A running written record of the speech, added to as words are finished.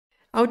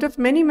Out of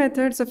many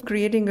methods of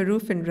creating a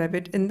roof in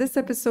Revit, in this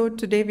episode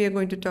today we are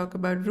going to talk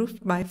about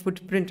roof by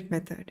footprint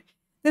method.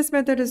 This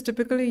method is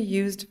typically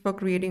used for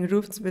creating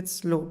roofs with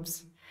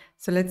slopes.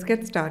 So let's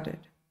get started.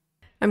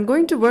 I'm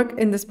going to work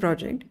in this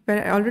project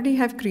where I already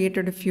have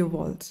created a few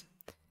walls.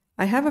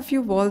 I have a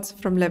few walls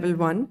from level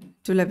 1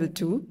 to level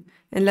 2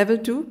 and level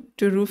 2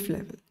 to roof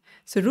level.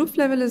 So roof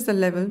level is the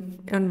level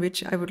on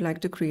which I would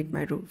like to create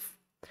my roof.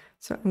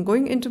 So I'm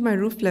going into my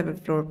roof level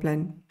floor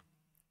plan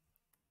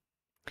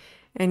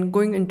and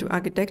going into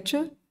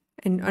architecture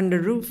and under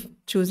roof,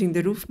 choosing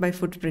the roof by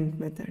footprint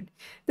method.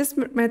 This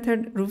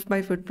method, roof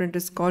by footprint,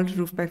 is called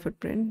roof by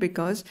footprint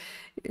because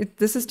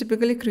this is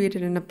typically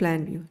created in a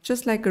plan view,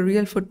 just like a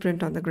real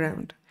footprint on the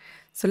ground.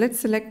 So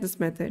let's select this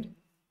method.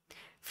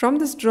 From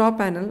this draw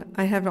panel,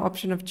 I have an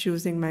option of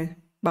choosing my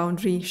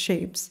boundary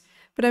shapes,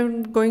 but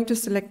I'm going to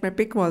select my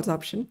pick walls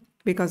option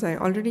because I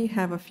already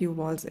have a few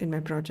walls in my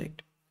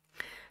project.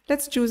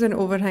 Let's choose an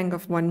overhang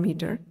of 1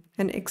 meter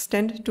and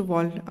extend to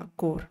wall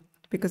core,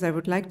 because I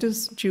would like to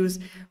choose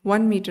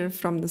 1 meter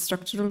from the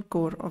structural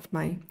core of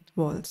my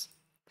walls.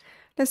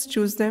 Let's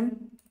choose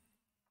them.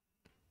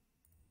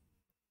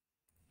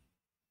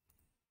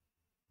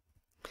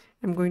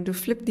 I'm going to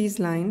flip these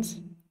lines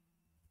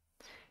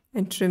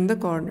and trim the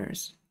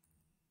corners.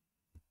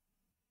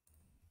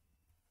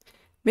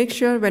 Make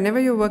sure whenever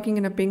you're working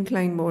in a pink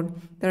line mode,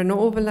 there are no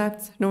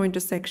overlaps, no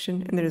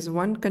intersection, and there is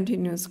one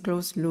continuous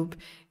closed loop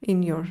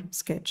in your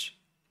sketch.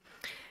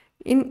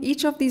 In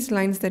each of these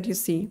lines that you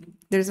see,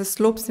 there is a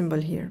slope symbol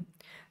here.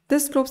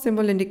 This slope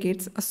symbol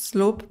indicates a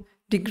slope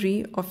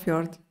degree of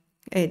your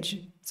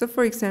edge. So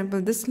for example,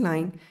 this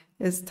line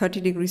is 30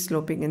 degrees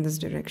sloping in this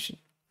direction.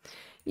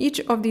 Each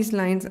of these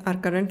lines are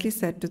currently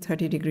set to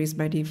 30 degrees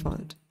by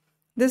default.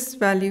 This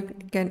value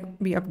can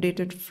be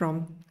updated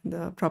from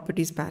the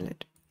properties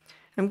palette.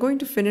 I'm going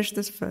to finish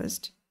this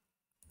first.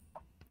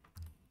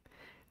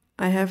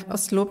 I have a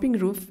sloping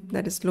roof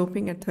that is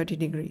sloping at 30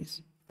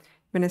 degrees.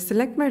 When I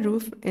select my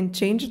roof and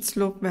change its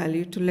slope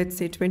value to, let's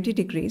say, 20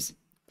 degrees,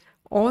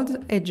 all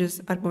the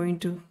edges are going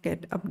to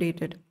get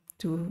updated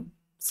to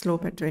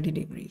slope at 20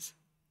 degrees.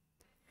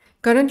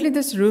 Currently,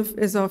 this roof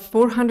is of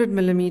 400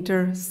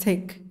 millimeter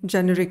thick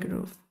generic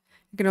roof.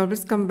 You can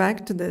always come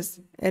back to this,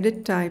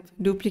 edit type,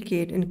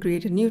 duplicate, and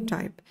create a new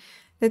type.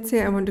 Let's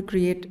say I want to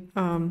create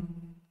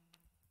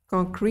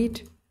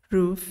concrete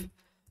roof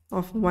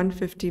of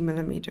 150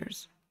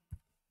 millimeters.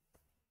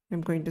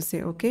 I'm going to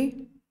say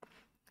OK.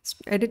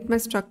 Edit my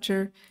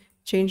structure,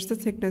 change the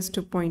thickness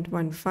to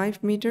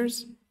 0.15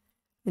 meters,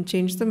 and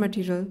change the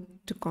material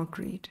to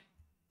concrete.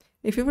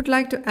 If you would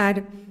like to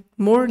add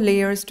more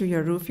layers to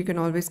your roof, you can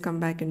always come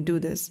back and do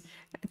this.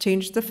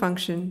 Change the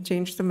function,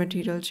 change the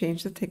material,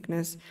 change the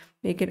thickness,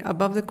 make it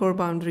above the core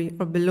boundary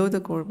or below the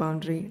core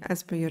boundary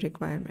as per your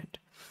requirement.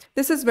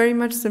 This is very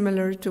much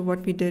similar to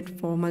what we did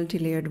for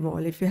multi-layered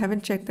wall. If you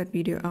haven't checked that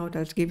video out,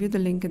 I'll give you the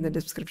link in the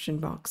description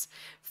box.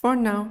 For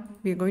now,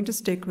 we're going to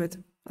stick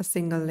with a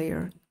single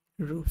layer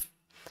roof.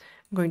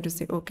 I'm going to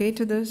say OK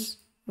to this,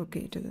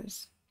 OK to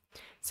this.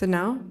 So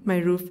now my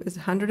roof is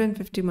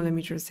 150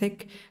 millimeters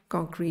thick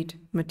concrete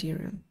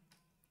material.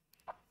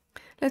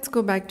 Let's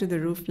go back to the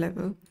roof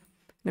level.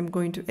 I'm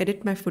going to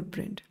edit my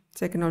footprint.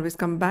 So I can always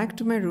come back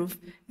to my roof,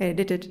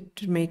 edit it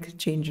to make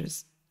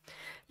changes.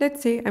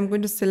 Let's say I'm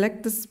going to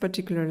select this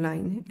particular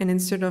line, and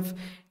instead of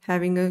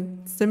having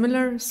a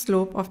similar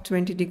slope of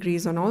 20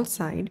 degrees on all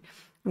sides,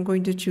 I'm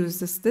going to choose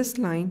this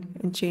line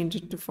and change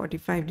it to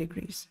 45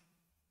 degrees.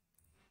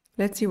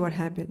 Let's see what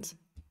happens.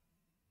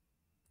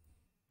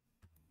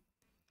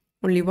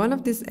 Only one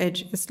of this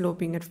edge is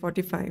sloping at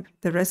 45.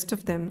 The rest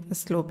of them is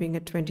sloping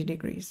at 20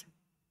 degrees.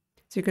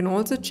 So you can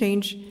also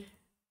change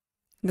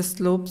the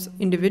slopes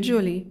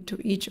individually to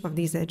each of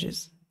these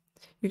edges.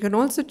 You can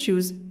also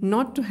choose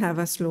not to have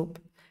a slope.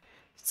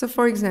 So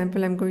for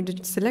example, I'm going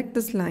to select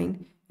this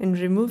line and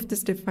remove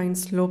this define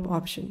slope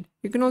option.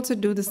 You can also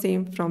do the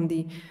same from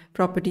the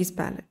properties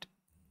palette.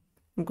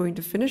 I'm going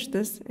to finish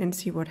this and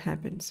see what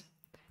happens.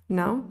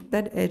 Now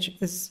that edge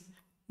is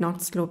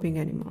not sloping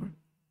anymore.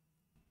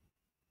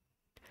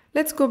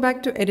 Let's go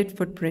back to edit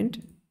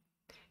footprint.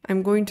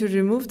 I'm going to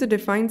remove the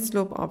define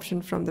slope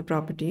option from the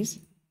properties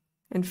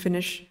and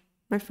finish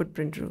my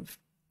footprint roof.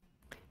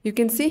 You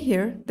can see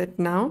here that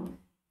now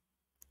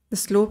the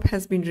slope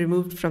has been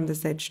removed from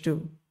this edge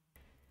too.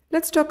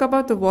 Let's talk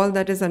about the wall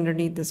that is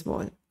underneath this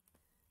wall.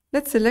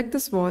 Let's select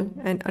this wall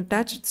and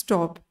attach its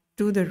top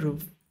to the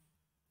roof.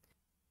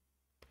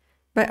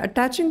 By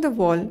attaching the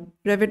wall,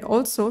 Revit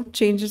also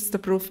changes the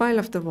profile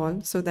of the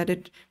wall so that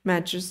it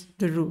matches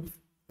the roof.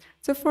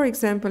 So for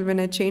example, when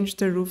I change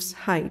the roof's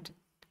height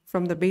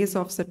from the base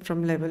offset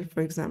from level, for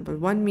example,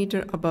 1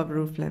 meter above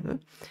roof level,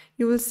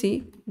 you will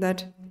see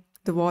that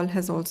the wall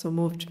has also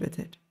moved with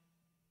it.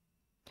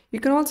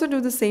 You can also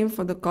do the same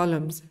for the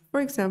columns.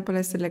 For example,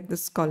 I select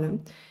this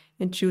column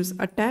and choose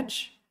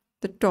attach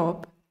the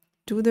top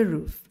to the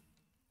roof.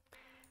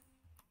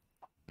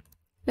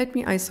 Let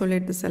me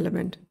isolate this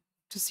element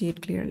to see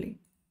it clearly.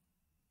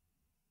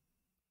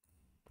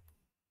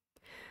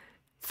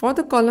 For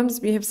the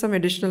columns, we have some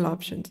additional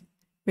options.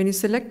 When you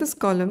select this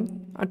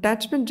column,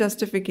 attachment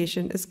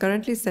justification is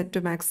currently set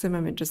to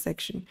maximum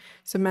intersection.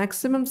 So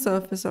maximum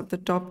surface of the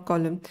top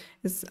column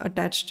is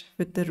attached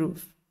with the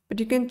roof. But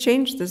you can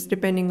change this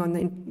depending on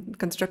the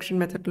construction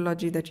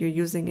methodology that you're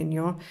using in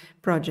your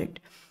project.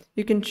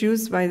 You can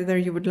choose whether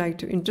you would like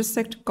to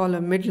intersect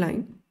column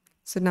midline.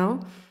 So now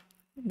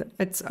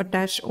it's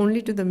attached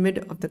only to the mid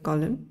of the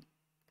column.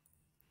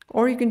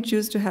 Or you can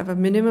choose to have a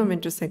minimum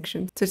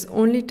intersection. So it's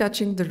only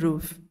touching the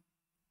roof.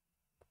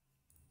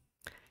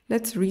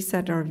 Let's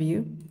reset our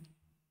view.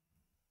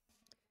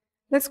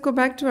 Let's go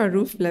back to our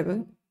roof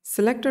level,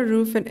 select our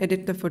roof and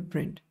edit the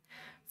footprint.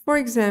 For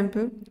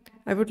example,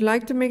 I would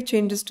like to make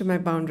changes to my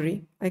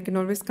boundary. I can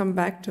always come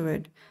back to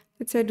it.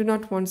 Let's say I do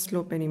not want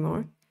slope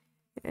anymore.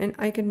 And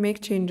I can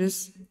make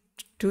changes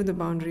to the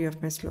boundary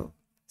of my slope.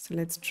 So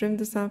let's trim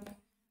this up.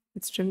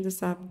 Let's trim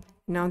this up.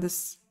 Now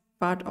this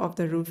part of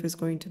the roof is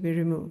going to be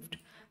removed.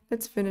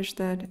 Let's finish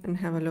that and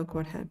have a look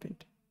what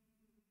happened.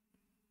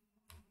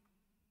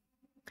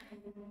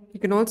 You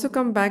can also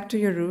come back to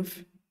your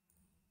roof,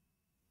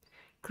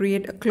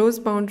 create a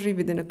closed boundary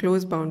within a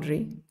closed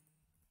boundary.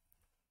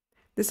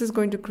 This is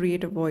going to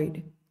create a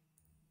void.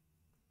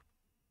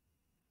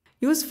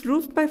 Use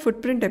roof by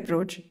footprint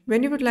approach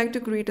when you would like to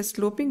create a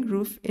sloping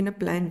roof in a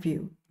plan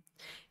view.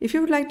 If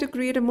you would like to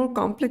create a more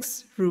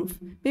complex roof,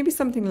 maybe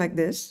something like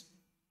this,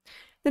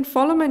 then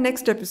follow my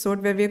next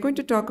episode where we are going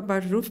to talk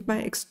about roof by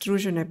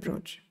extrusion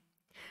approach.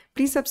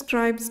 Please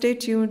subscribe, stay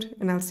tuned,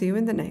 and I'll see you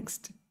in the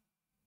next.